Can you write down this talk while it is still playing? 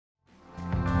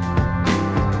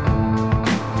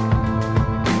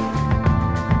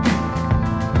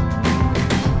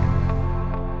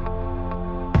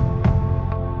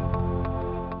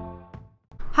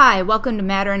Hi, welcome to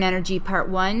Matter and Energy Part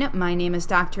 1. My name is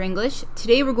Dr. English.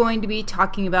 Today we're going to be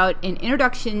talking about an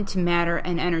introduction to matter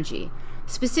and energy.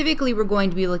 Specifically, we're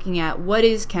going to be looking at what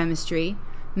is chemistry,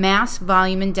 mass,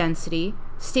 volume, and density,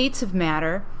 states of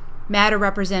matter, matter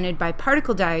represented by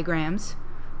particle diagrams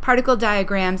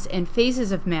and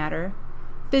phases of matter,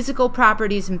 physical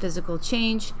properties and physical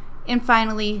change, and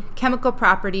finally, chemical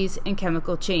properties and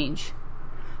chemical change.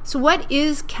 So what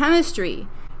is chemistry?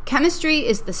 Chemistry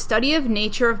is the study of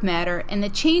nature of matter and the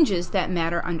changes that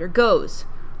matter undergoes.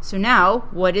 So now,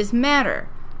 what is matter?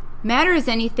 Matter is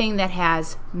anything that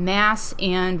has mass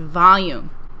and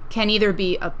volume. Can either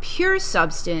be a pure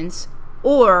substance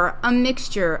or a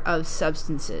mixture of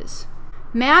substances.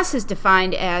 Mass is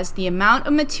defined as the amount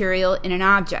of material in an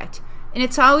object, and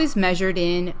it's always measured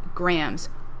in grams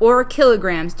or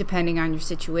kilograms depending on your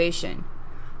situation.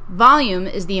 Volume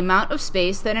is the amount of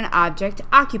space that an object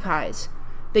occupies.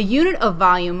 The unit of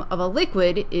volume of a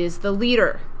liquid is the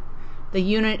liter. The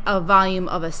unit of volume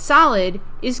of a solid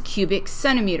is cubic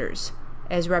centimeters,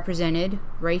 as represented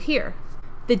right here.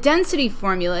 The density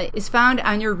formula is found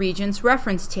on your Regents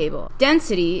reference table.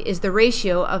 Density is the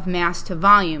ratio of mass to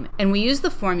volume, and we use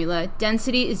the formula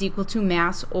density is equal to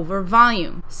mass over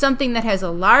volume. Something that has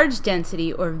a large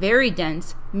density or very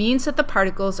dense means that the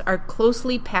particles are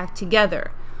closely packed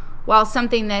together, while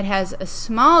something that has a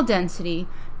small density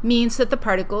means that the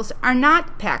particles are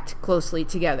not packed closely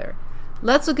together.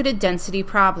 Let's look at a density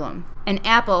problem. An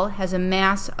apple has a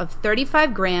mass of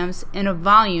 35 grams and a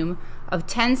volume of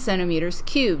 10 centimeters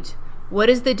cubed. What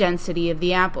is the density of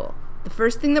the apple? The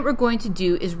first thing that we're going to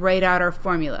do is write out our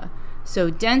formula.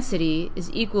 So density is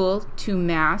equal to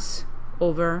mass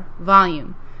over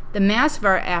volume. The mass of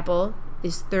our apple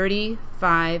is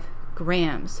 35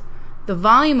 grams. The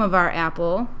volume of our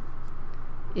apple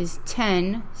is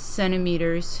 10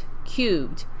 centimeters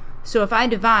cubed. So if I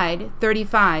divide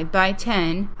 35 by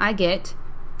 10, I get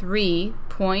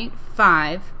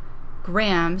 3.5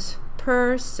 grams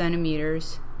per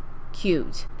centimeters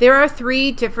cubed. There are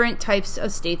three different types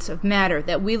of states of matter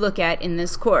that we look at in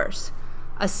this course.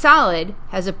 A solid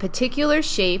has a particular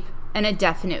shape and a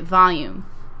definite volume.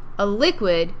 A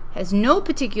liquid has no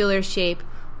particular shape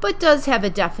but does have a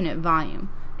definite volume.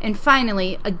 And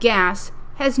finally, a gas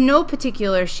has no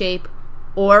particular shape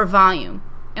or volume,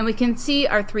 and we can see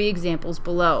our three examples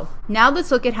below. Now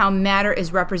let's look at how matter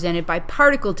is represented by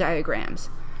particle diagrams.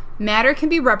 Matter can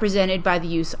be represented by the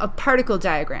use of particle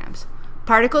diagrams.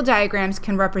 Particle diagrams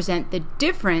can represent the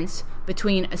difference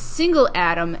between a single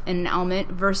atom and an element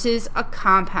versus a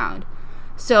compound.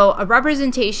 So a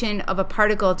representation of a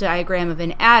particle diagram of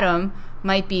an atom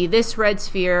might be this red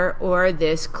sphere or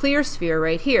this clear sphere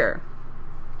right here.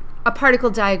 A particle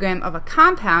diagram of a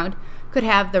compound could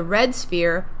have the red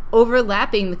sphere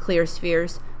overlapping the clear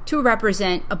spheres to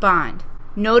represent a bond.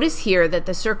 Notice here that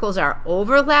the circles are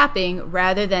overlapping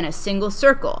rather than a single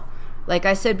circle. Like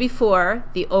I said before,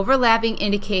 the overlapping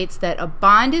indicates that a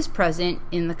bond is present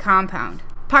in the compound.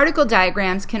 Particle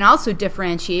diagrams can also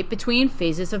differentiate between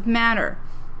phases of matter.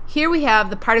 Here we have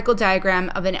the particle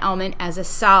diagram of an element as a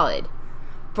solid.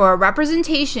 For a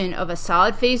representation of a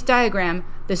solid phase diagram,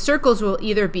 the circles will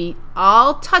either be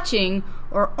all touching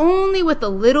or only with a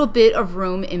little bit of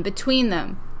room in between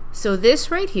them. So this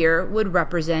right here would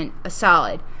represent a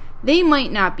solid. They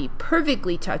might not be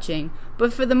perfectly touching,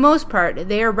 but for the most part,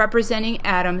 they are representing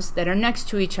atoms that are next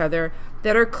to each other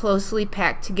that are closely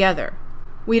packed together.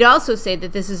 We'd also say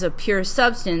that this is a pure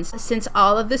substance since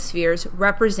all of the spheres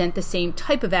represent the same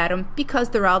type of atom because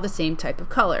they're all the same type of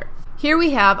color. Here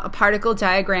we have a particle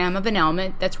diagram of an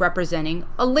element that's representing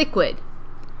a liquid.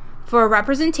 For a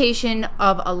representation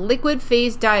of a liquid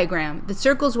phase diagram, the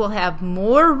circles will have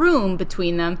more room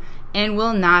between them and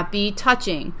will not be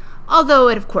touching. Although,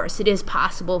 of course, it is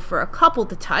possible for a couple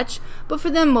to touch, but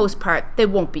for the most part, they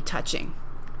won't be touching.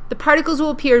 The particles will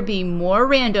appear to be more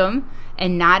random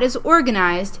and not as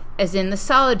organized as in the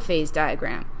solid phase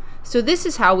diagram. So this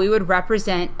is how we would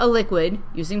represent a liquid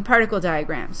using particle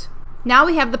diagrams. Now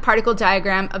we have the particle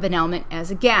diagram of an element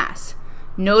as a gas.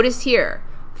 Notice here,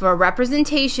 for a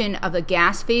representation of a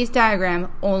gas phase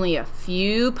diagram, only a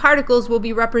few particles will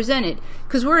be represented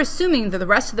because we're assuming that the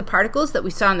rest of the particles that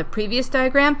we saw in the previous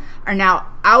diagram are now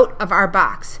out of our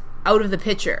box, out of the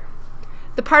picture.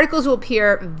 The particles will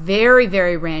appear very,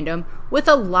 very random with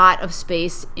a lot of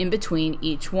space in between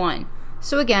each one.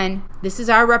 So again, this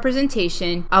is our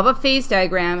representation of a phase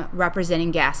diagram representing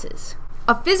gases.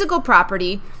 A physical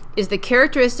property is the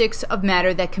characteristics of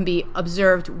matter that can be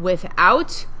observed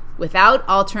without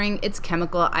altering its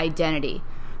chemical identity.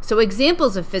 So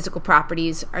examples of physical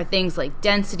properties are things like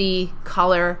density,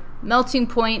 color, melting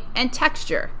point, and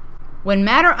texture. When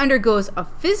matter undergoes a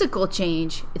physical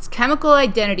change, its chemical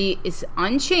identity is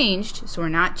unchanged, so we're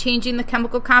not changing the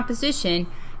chemical composition,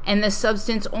 and the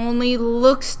substance only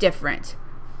looks different.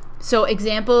 So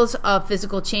examples of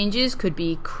physical changes could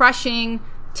be crushing,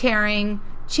 tearing,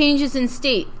 changes in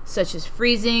state, such as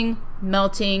freezing,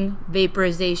 melting,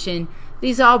 vaporization.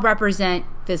 These all represent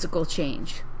physical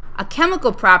change. A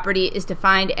chemical property is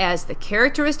defined as the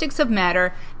characteristics of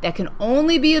matter that can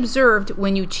only be observed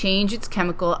when you change its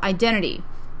chemical identity.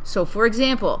 So, for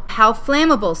example, how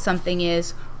flammable something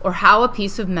is or how a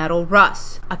piece of metal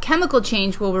rusts. A chemical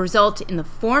change will result in the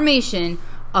formation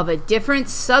of a different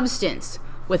substance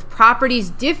with properties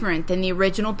different than the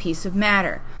original piece of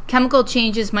matter. Chemical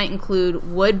changes might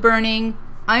include wood burning,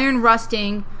 iron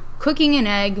rusting, cooking an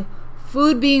egg,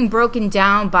 food being broken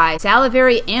down by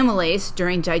salivary amylase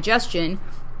during digestion,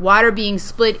 water being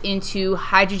split into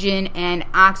hydrogen and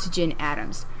oxygen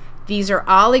atoms. These are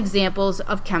all examples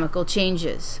of chemical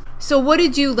changes. So what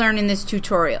did you learn in this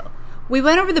tutorial? We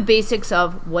went over the basics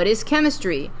of what is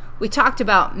chemistry. We talked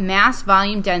about mass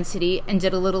volume density and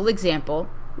did a little example.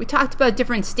 We talked about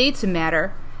different states of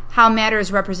matter, how matter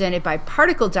is represented by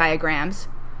particle diagrams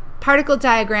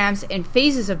and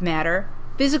phases of matter,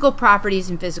 physical properties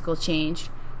and physical change,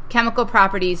 chemical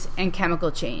properties and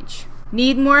chemical change.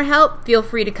 Need more help? Feel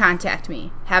free to contact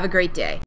me. Have a great day.